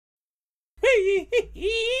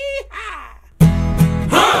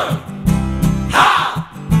Huh! Ha!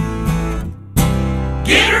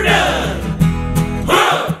 Get her done!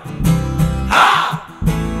 Huh! Ha!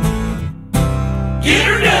 Get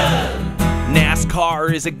her done!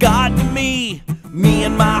 NASCAR is a god to me. Me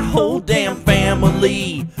and my whole damn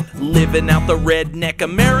family, living out the redneck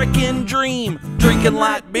American dream, drinking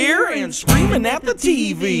light beer and screaming at the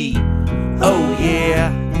TV. Oh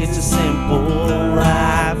yeah, it's a simple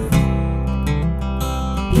life.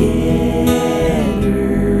 Get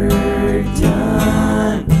her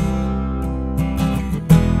done.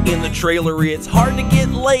 In the trailer it's hard to get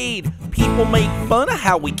laid. People make fun of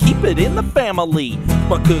how we keep it in the family.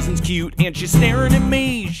 My cousin's cute and she's staring at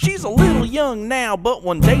me. She's a little young now, but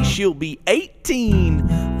one day she'll be 18.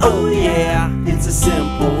 Oh yeah, it's a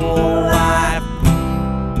simple life.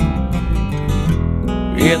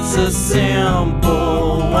 It's a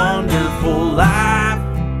simple, wonderful life.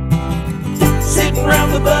 Sitting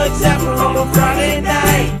around the Bugs Zapper on a Friday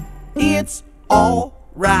night. It's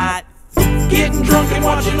alright. Getting drunk and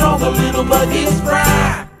watching all the little buggies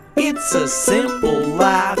fry. It's a simple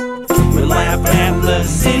life. We laugh at the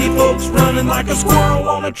city folks running like a squirrel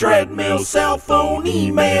on a treadmill, cell phone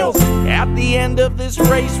emails. At the end of this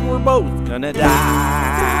race, we're both gonna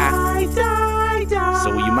die.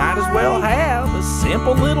 So you might as well have a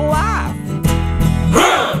simple little life.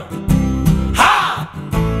 Huh! Ha!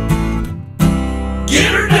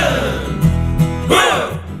 Get her done!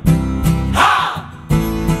 Huh! Ha!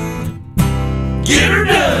 Get her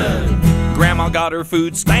done! Grandma got her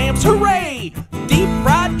food stamps, hooray! Deep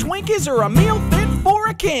fried Twinkies are a meal fit for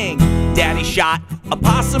a king. Daddy shot a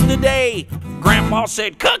possum today. Grandpa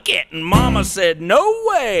said cook it and Mama said no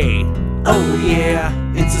way. Oh yeah,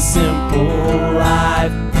 it's a simple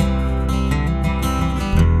life.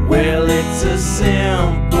 Well, it's a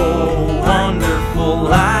simple, wonderful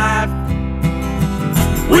life.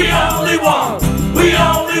 We only want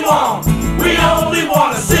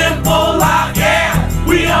a simple life, yeah!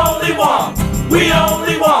 We only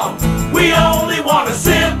want a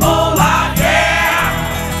simple life,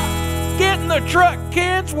 yeah! Get in the truck,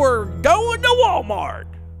 kids, we're going to Walmart.